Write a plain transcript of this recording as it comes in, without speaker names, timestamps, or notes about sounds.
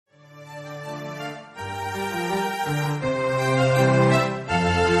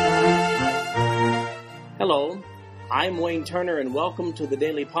I'm Wayne Turner, and welcome to the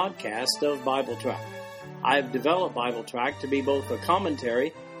daily podcast of Bible Track. I've developed Bible Track to be both a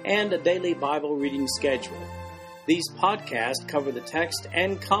commentary and a daily Bible reading schedule. These podcasts cover the text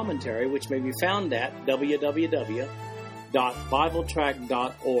and commentary, which may be found at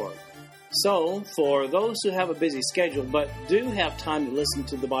www.bibletrack.org. So, for those who have a busy schedule but do have time to listen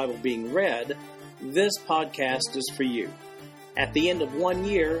to the Bible being read, this podcast is for you. At the end of 1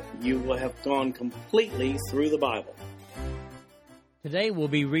 year, you will have gone completely through the Bible. Today we'll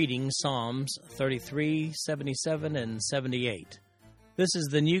be reading Psalms 33, 77, and 78. This is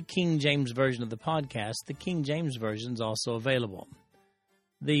the New King James Version of the podcast. The King James Version is also available.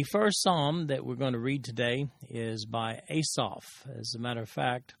 The first psalm that we're going to read today is by Asaph. As a matter of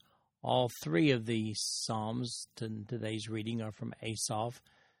fact, all three of the psalms in today's reading are from Asaph.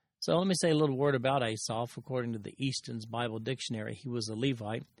 So let me say a little word about Asaph. According to the Easton's Bible Dictionary, he was a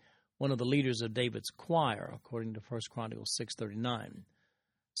Levite, one of the leaders of David's choir, according to 1 Chronicles 6:39.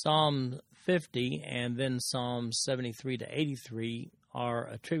 Psalm 50 and then Psalms 73 to 83 are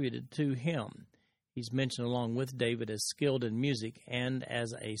attributed to him. He's mentioned along with David as skilled in music and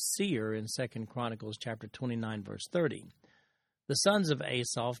as a seer in 2 Chronicles chapter 29, verse 30. The sons of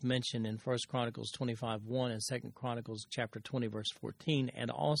Asaph mentioned in 1 Chronicles 25:1 and 2 Chronicles chapter 20, verse 14,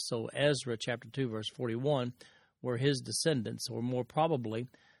 and also Ezra chapter 2, verse 41, were his descendants, or more probably,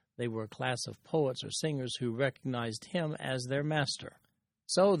 they were a class of poets or singers who recognized him as their master.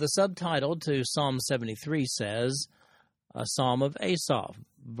 So the subtitle to Psalm 73 says, A Psalm of Asaph,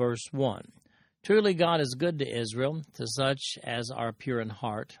 verse 1. Truly God is good to Israel, to such as are pure in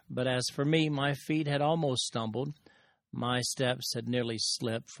heart. But as for me, my feet had almost stumbled, my steps had nearly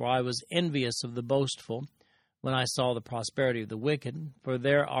slipped, for I was envious of the boastful when I saw the prosperity of the wicked. For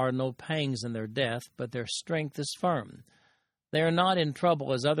there are no pangs in their death, but their strength is firm. They are not in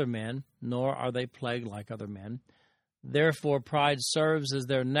trouble as other men, nor are they plagued like other men. Therefore pride serves as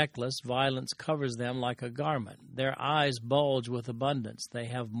their necklace, violence covers them like a garment. Their eyes bulge with abundance, they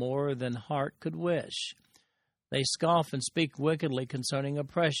have more than heart could wish. They scoff and speak wickedly concerning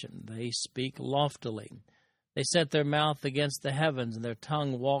oppression, they speak loftily. They set their mouth against the heavens, and their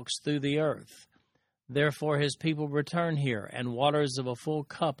tongue walks through the earth. Therefore his people return here, and waters of a full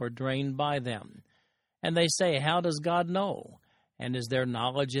cup are drained by them. And they say, How does God know? And is there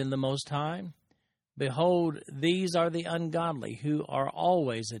knowledge in the Most High? Behold, these are the ungodly, who are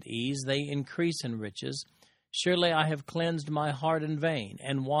always at ease. They increase in riches. Surely I have cleansed my heart in vain,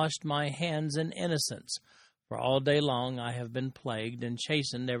 and washed my hands in innocence. For all day long I have been plagued and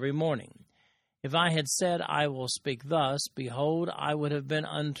chastened every morning. If I had said, I will speak thus, behold, I would have been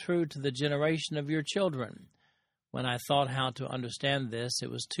untrue to the generation of your children. When I thought how to understand this, it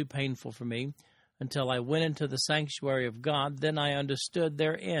was too painful for me. Until I went into the sanctuary of God, then I understood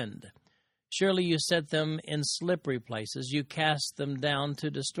their end. Surely you set them in slippery places, you cast them down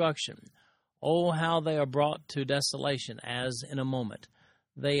to destruction. Oh, how they are brought to desolation, as in a moment.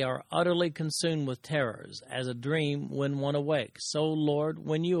 They are utterly consumed with terrors, as a dream when one awakes. So, Lord,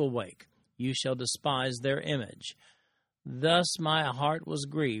 when you awake, you shall despise their image. Thus my heart was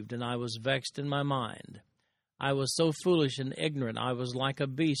grieved, and I was vexed in my mind. I was so foolish and ignorant, I was like a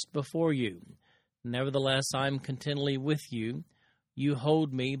beast before you. Nevertheless, I am continually with you. You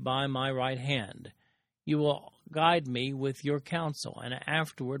hold me by my right hand. You will guide me with your counsel, and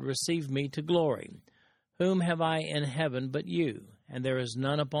afterward receive me to glory. Whom have I in heaven but you? And there is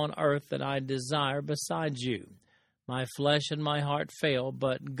none upon earth that I desire besides you. My flesh and my heart fail,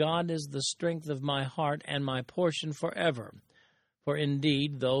 but God is the strength of my heart and my portion forever. For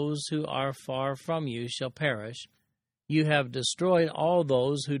indeed, those who are far from you shall perish. You have destroyed all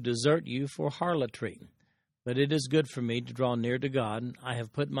those who desert you for harlotry. But it is good for me to draw near to God. I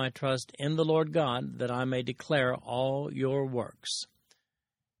have put my trust in the Lord God, that I may declare all your works.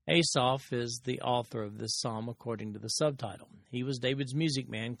 Asaph is the author of this psalm according to the subtitle. He was David's music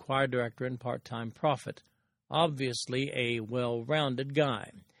man, choir director, and part-time prophet. Obviously a well-rounded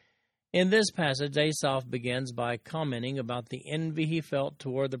guy. In this passage, Asaph begins by commenting about the envy he felt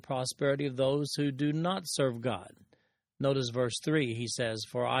toward the prosperity of those who do not serve God. Notice verse 3, he says,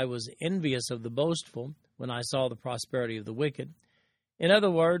 For I was envious of the boastful when I saw the prosperity of the wicked. In other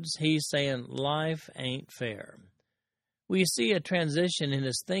words, he's saying life ain't fair. We see a transition in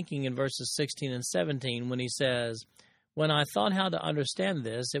his thinking in verses 16 and 17 when he says, When I thought how to understand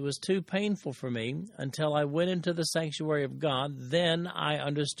this, it was too painful for me until I went into the sanctuary of God. Then I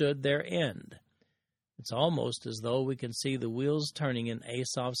understood their end. It's almost as though we can see the wheels turning in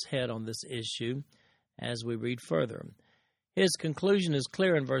Asaph's head on this issue as we read further. His conclusion is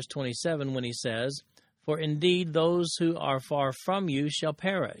clear in verse 27 when he says, For indeed those who are far from you shall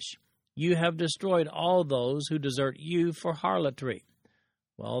perish. You have destroyed all those who desert you for harlotry.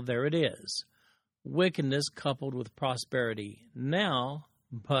 Well, there it is. Wickedness coupled with prosperity now,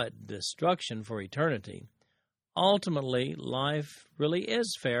 but destruction for eternity. Ultimately, life really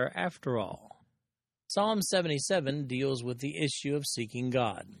is fair after all. Psalm 77 deals with the issue of seeking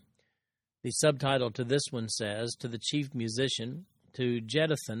God. The subtitle to this one says, To the chief musician, to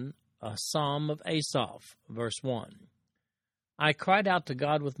Jeduthun, a psalm of Asaph, verse 1. I cried out to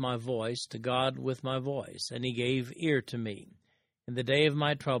God with my voice, to God with my voice, and he gave ear to me. In the day of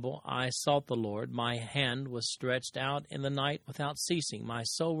my trouble I sought the Lord. My hand was stretched out in the night without ceasing. My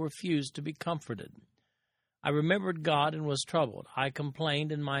soul refused to be comforted. I remembered God and was troubled. I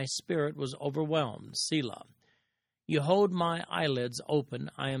complained, and my spirit was overwhelmed. Selah. You hold my eyelids open.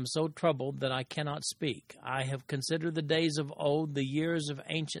 I am so troubled that I cannot speak. I have considered the days of old, the years of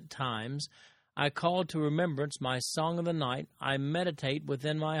ancient times. I call to remembrance my song of the night. I meditate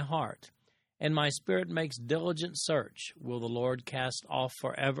within my heart, and my spirit makes diligent search. Will the Lord cast off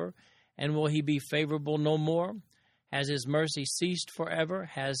forever, and will he be favorable no more? Has his mercy ceased forever?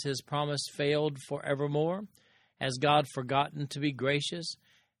 Has his promise failed forevermore? Has God forgotten to be gracious?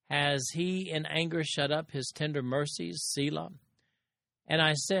 Has he in anger shut up his tender mercies? Selah. And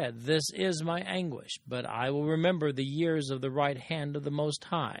I said, This is my anguish, but I will remember the years of the right hand of the Most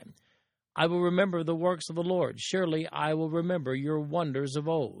High. I will remember the works of the Lord. Surely I will remember your wonders of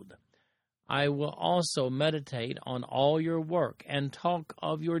old. I will also meditate on all your work and talk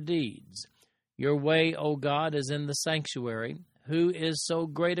of your deeds. Your way, O God, is in the sanctuary. Who is so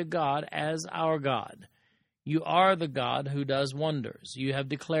great a God as our God? You are the God who does wonders. You have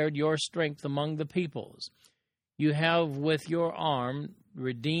declared your strength among the peoples. You have with your arm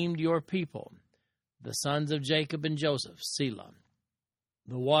redeemed your people, the sons of Jacob and Joseph. Selah.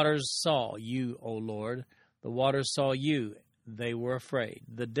 The waters saw you, O Lord. The waters saw you. They were afraid.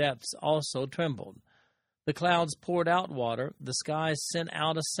 The depths also trembled. The clouds poured out water. The skies sent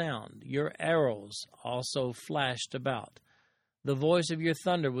out a sound. Your arrows also flashed about. The voice of your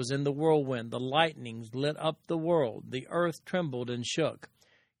thunder was in the whirlwind. The lightnings lit up the world. The earth trembled and shook.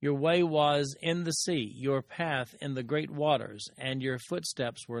 Your way was in the sea, your path in the great waters, and your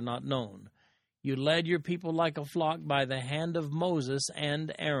footsteps were not known. You led your people like a flock by the hand of Moses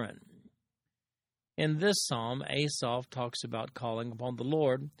and Aaron. In this psalm, Asaph talks about calling upon the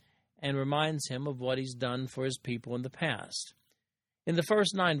Lord and reminds him of what he's done for his people in the past. In the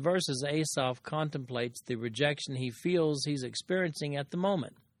first 9 verses, Asaph contemplates the rejection he feels he's experiencing at the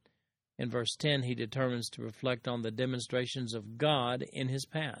moment. In verse 10, he determines to reflect on the demonstrations of God in his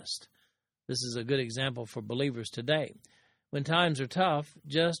past. This is a good example for believers today. When times are tough,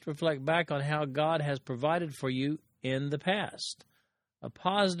 just reflect back on how God has provided for you in the past. A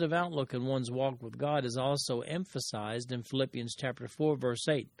positive outlook in one's walk with God is also emphasized in Philippians chapter 4, verse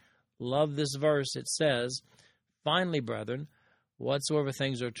 8. Love this verse. It says, Finally, brethren, whatsoever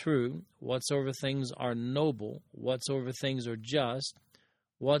things are true, whatsoever things are noble, whatsoever things are just,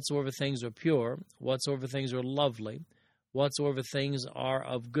 whatsoever things are pure, whatsoever things are lovely, whatsoever things are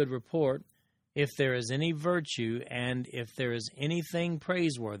of good report, if there is any virtue and if there is anything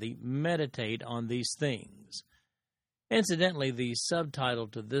praiseworthy, meditate on these things. Incidentally, the subtitle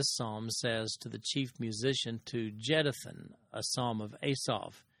to this psalm says, To the chief musician, to Jeduthun, a psalm of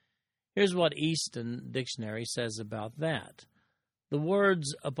Asaph. Here's what Easton Dictionary says about that. The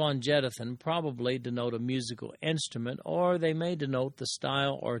words upon Jeduthun probably denote a musical instrument, or they may denote the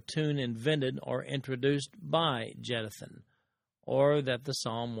style or tune invented or introduced by Jeduthun, or that the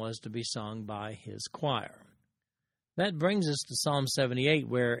psalm was to be sung by his choir. That brings us to Psalm 78,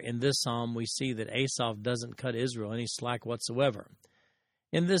 where in this psalm we see that Asaph doesn't cut Israel any slack whatsoever.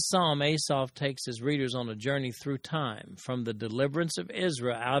 In this psalm, Asaph takes his readers on a journey through time, from the deliverance of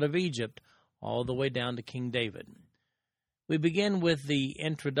Israel out of Egypt all the way down to King David. We begin with the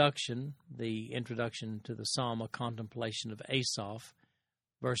introduction to the psalm, a contemplation of Asaph.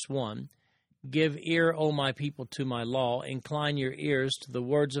 Verse 1, Give ear, O my people, to my law. Incline your ears to the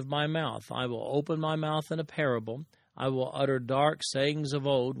words of my mouth. I will open my mouth in a parable. I will utter dark sayings of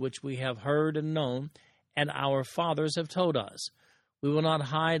old, which we have heard and known, and our fathers have told us. We will not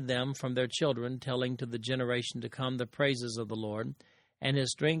hide them from their children, telling to the generation to come the praises of the Lord, and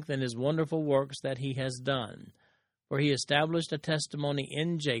his strength and his wonderful works that he has done. For he established a testimony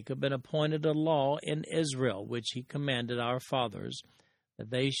in Jacob and appointed a law in Israel, which he commanded our fathers, that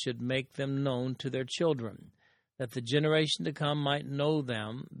they should make them known to their children, that the generation to come might know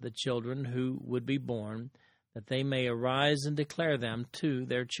them, the children who would be born, that they may arise and declare them to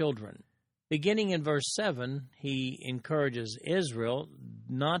their children. Beginning in verse 7, he encourages Israel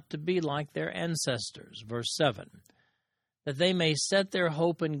not to be like their ancestors. Verse 7, that they may set their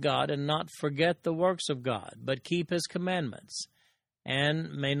hope in God and not forget the works of God, but keep his commandments,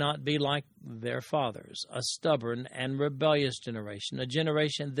 and may not be like their fathers, a stubborn and rebellious generation, a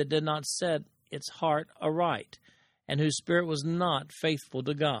generation that did not set its heart aright, and whose spirit was not faithful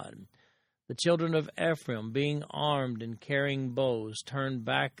to God. The children of Ephraim, being armed and carrying bows, turned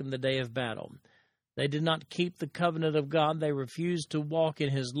back in the day of battle. They did not keep the covenant of God. They refused to walk in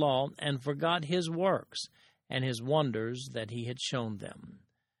his law and forgot his works and his wonders that he had shown them.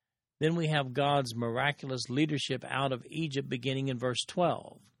 Then we have God's miraculous leadership out of Egypt beginning in verse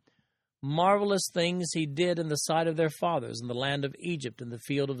 12. Marvelous things he did in the sight of their fathers in the land of Egypt in the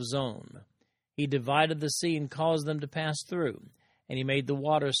field of Zon. He divided the sea and caused them to pass through, and he made the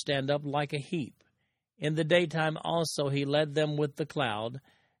waters stand up like a heap. In the daytime also he led them with the cloud,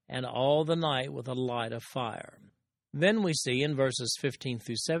 and all the night with a light of fire. Then we see in verses 15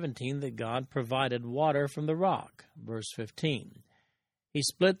 through 17 that God provided water from the rock. Verse 15. He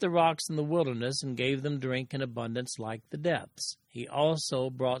split the rocks in the wilderness and gave them drink in abundance like the depths. He also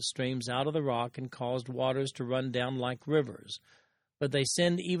brought streams out of the rock and caused waters to run down like rivers. But they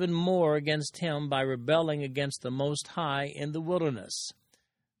sinned even more against him by rebelling against the Most High in the wilderness.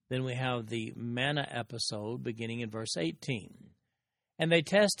 Then we have the manna episode beginning in verse 18. And they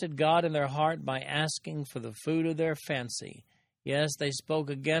tested God in their heart by asking for the food of their fancy. Yes, they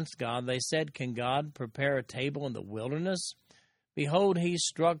spoke against God. They said, Can God prepare a table in the wilderness? Behold, he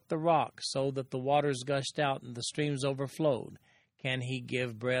struck the rock so that the waters gushed out and the streams overflowed. Can he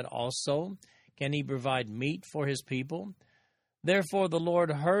give bread also? Can he provide meat for his people? Therefore the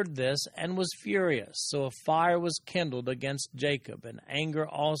Lord heard this and was furious. So a fire was kindled against Jacob, and anger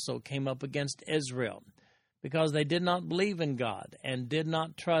also came up against Israel, because they did not believe in God and did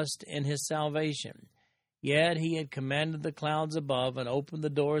not trust in his salvation. Yet he had commanded the clouds above and opened the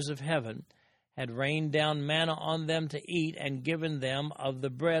doors of heaven, had rained down manna on them to eat, and given them of the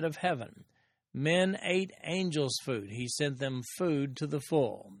bread of heaven. Men ate angels' food. He sent them food to the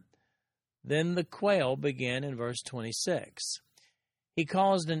full. Then the quail began in verse 26. He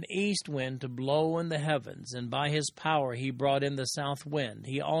caused an east wind to blow in the heavens, and by his power he brought in the south wind.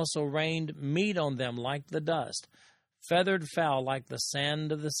 He also rained meat on them like the dust, feathered fowl like the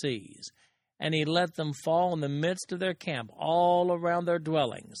sand of the seas. And he let them fall in the midst of their camp, all around their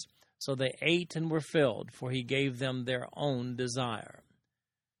dwellings. So they ate and were filled, for he gave them their own desire.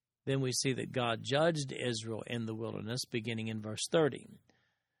 Then we see that God judged Israel in the wilderness, beginning in verse 30.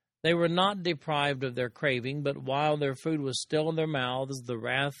 They were not deprived of their craving, but while their food was still in their mouths, the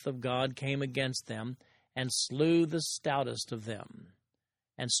wrath of God came against them, and slew the stoutest of them,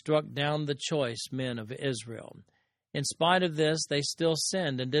 and struck down the choice men of Israel. In spite of this, they still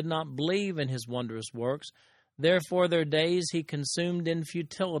sinned, and did not believe in his wondrous works. Therefore their days he consumed in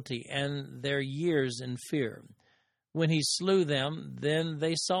futility, and their years in fear. When he slew them, then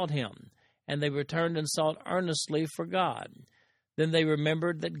they sought him, and they returned and sought earnestly for God. Then they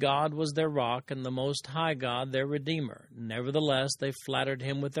remembered that God was their rock, and the Most High God their Redeemer. Nevertheless they flattered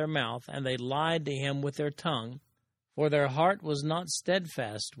him with their mouth, and they lied to him with their tongue. For their heart was not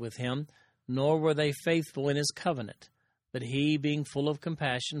steadfast with him, nor were they faithful in his covenant. But he, being full of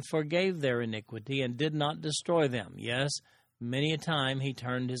compassion, forgave their iniquity, and did not destroy them. Yes, many a time he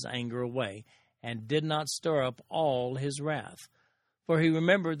turned his anger away, and did not stir up all his wrath. For he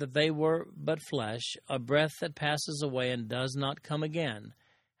remembered that they were but flesh, a breath that passes away and does not come again.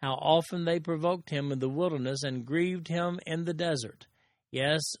 How often they provoked him in the wilderness, and grieved him in the desert.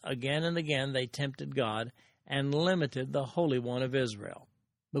 Yes, again and again they tempted God, and limited the Holy One of Israel.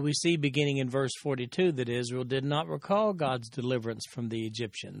 But we see beginning in verse 42 that Israel did not recall God's deliverance from the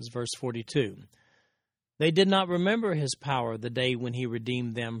Egyptians. Verse 42. They did not remember his power the day when he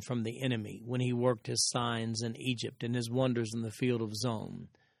redeemed them from the enemy, when he worked his signs in Egypt and his wonders in the field of Zon,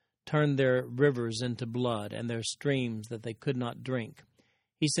 turned their rivers into blood and their streams that they could not drink.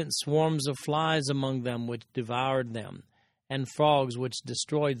 He sent swarms of flies among them which devoured them, and frogs which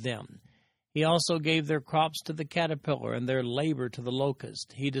destroyed them. He also gave their crops to the caterpillar and their labor to the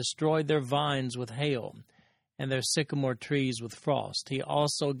locust. He destroyed their vines with hail and their sycamore trees with frost. He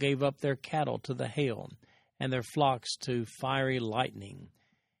also gave up their cattle to the hail and their flocks to fiery lightning.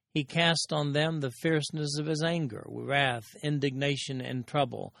 He cast on them the fierceness of his anger, wrath, indignation, and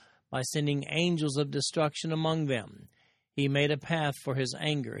trouble, by sending angels of destruction among them. He made a path for his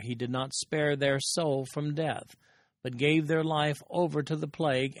anger. He did not spare their soul from death, but gave their life over to the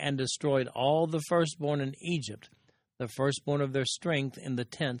plague, and destroyed all the firstborn in Egypt, the firstborn of their strength in the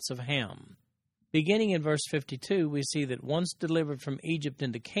tents of Ham. Beginning in verse 52, we see that once delivered from Egypt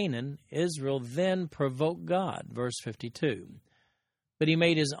into Canaan, Israel then provoked God. Verse 52. But he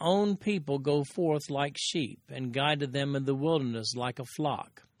made his own people go forth like sheep, and guided them in the wilderness like a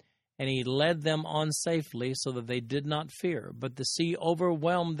flock. And he led them on safely, so that they did not fear. But the sea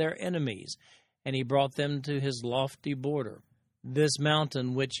overwhelmed their enemies, and he brought them to his lofty border, this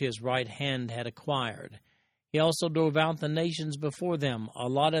mountain which his right hand had acquired. He also drove out the nations before them,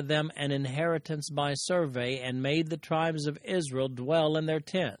 allotted them an inheritance by survey, and made the tribes of Israel dwell in their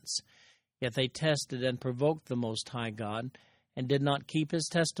tents. Yet they tested and provoked the Most High God, and did not keep his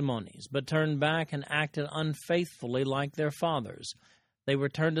testimonies, but turned back and acted unfaithfully like their fathers. They were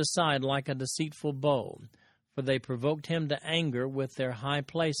turned aside like a deceitful bow, for they provoked him to anger with their high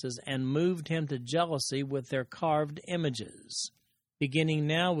places, and moved him to jealousy with their carved images. Beginning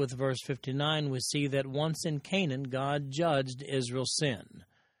now with verse 59, we see that once in Canaan God judged Israel's sin.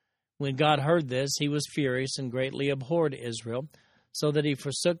 When God heard this, he was furious and greatly abhorred Israel, so that he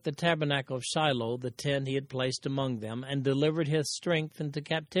forsook the tabernacle of Shiloh, the tent he had placed among them, and delivered his strength into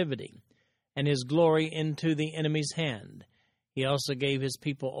captivity, and his glory into the enemy's hand. He also gave his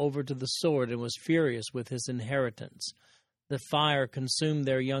people over to the sword, and was furious with his inheritance. The fire consumed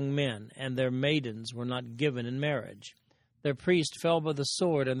their young men, and their maidens were not given in marriage. Their priests fell by the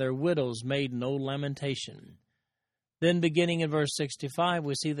sword, and their widows made no lamentation. Then, beginning in verse 65,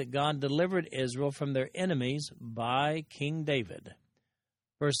 we see that God delivered Israel from their enemies by King David.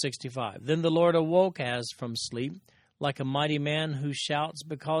 Verse 65, Then the Lord awoke as from sleep, like a mighty man who shouts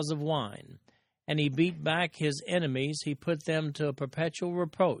because of wine. And he beat back his enemies, he put them to a perpetual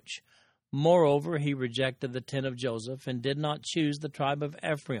reproach. Moreover, he rejected the tent of Joseph, and did not choose the tribe of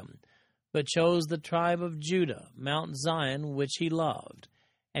Ephraim, but chose the tribe of Judah, Mount Zion, which he loved.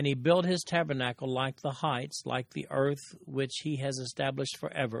 And he built his tabernacle like the heights, like the earth which he has established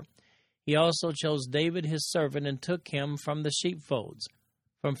forever. He also chose David his servant, and took him from the sheepfolds.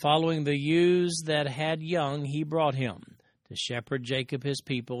 From following the ewes that had young he brought him, to shepherd Jacob his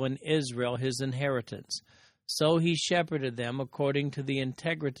people, and Israel his inheritance. So he shepherded them according to the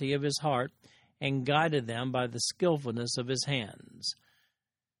integrity of his heart, and guided them by the skillfulness of his hands.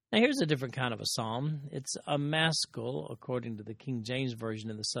 Now here's a different kind of a psalm. It's a maskil, according to the King James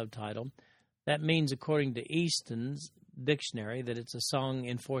Version in the subtitle. That means, according to Easton's dictionary, that it's a song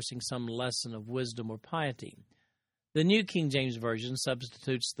enforcing some lesson of wisdom or piety. The New King James Version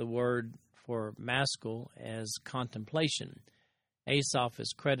substitutes the word for maskil as contemplation. Asaph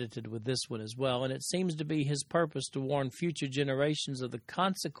is credited with this one as well, and it seems to be his purpose to warn future generations of the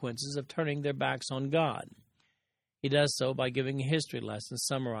consequences of turning their backs on God. He does so by giving a history lesson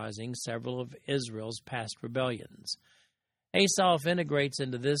summarizing several of Israel's past rebellions. Asaph integrates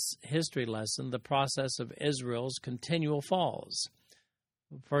into this history lesson the process of Israel's continual falls.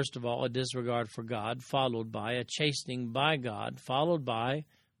 First of all, a disregard for God, followed by a chastening by God, followed by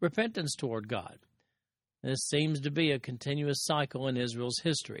repentance toward God. This seems to be a continuous cycle in Israel's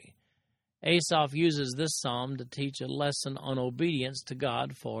history. Asaph uses this psalm to teach a lesson on obedience to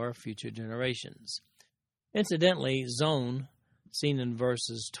God for future generations. Incidentally, Zon, seen in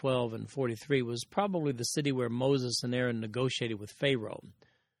verses 12 and 43, was probably the city where Moses and Aaron negotiated with Pharaoh.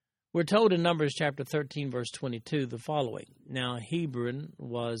 We're told in Numbers chapter 13, verse 22, the following. Now Hebron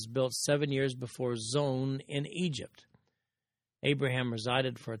was built 7 years before Zon in Egypt. Abraham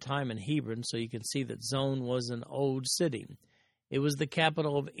resided for a time in Hebron, so you can see that Zon was an old city. It was the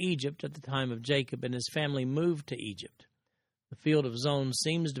capital of Egypt at the time of Jacob, and his family moved to Egypt. The field of Zon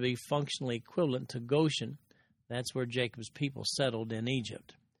seems to be functionally equivalent to Goshen. That's where Jacob's people settled in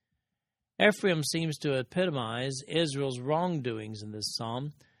Egypt. Ephraim seems to epitomize Israel's wrongdoings in this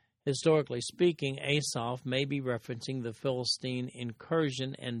psalm. Historically speaking, Asaph may be referencing the Philistine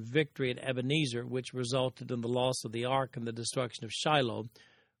incursion and victory at Ebenezer, which resulted in the loss of the ark and the destruction of Shiloh,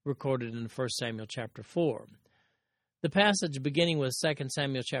 recorded in 1 Samuel chapter 4. The passage beginning with 2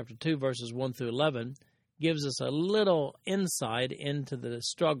 Samuel chapter 2, verses 1 through 11, gives us a little insight into the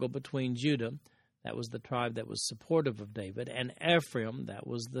struggle between Judah, that was the tribe that was supportive of David, and Ephraim, that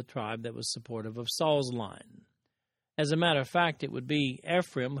was the tribe that was supportive of Saul's line. As a matter of fact, it would be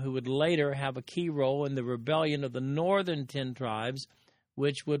Ephraim who would later have a key role in the rebellion of the northern 10 tribes,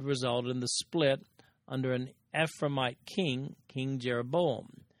 which would result in the split under an Ephraimite king, King Jeroboam.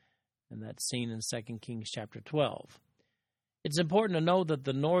 And that's seen in 2 Kings chapter 12. It's important to know that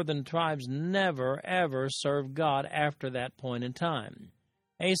the northern tribes never, ever served God after that point in time.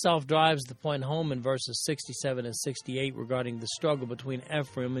 Asaph drives the point home in verses 67 and 68 regarding the struggle between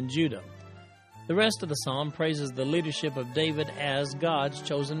Ephraim and Judah. The rest of the psalm praises the leadership of David as God's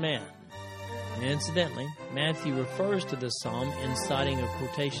chosen man. And incidentally, Matthew refers to this psalm in citing a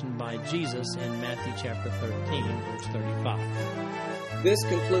quotation by Jesus in Matthew chapter 13, verse 35. This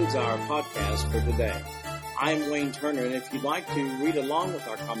concludes our podcast for today. I'm Wayne Turner, and if you'd like to read along with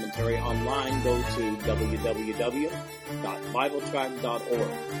our commentary online, go to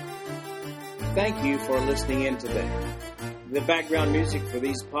www.bibletrack.org. Thank you for listening in today. The background music for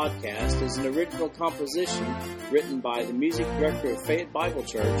these podcasts is an original composition written by the music director of Fayette Bible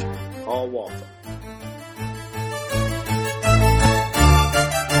Church, Paul Waltham.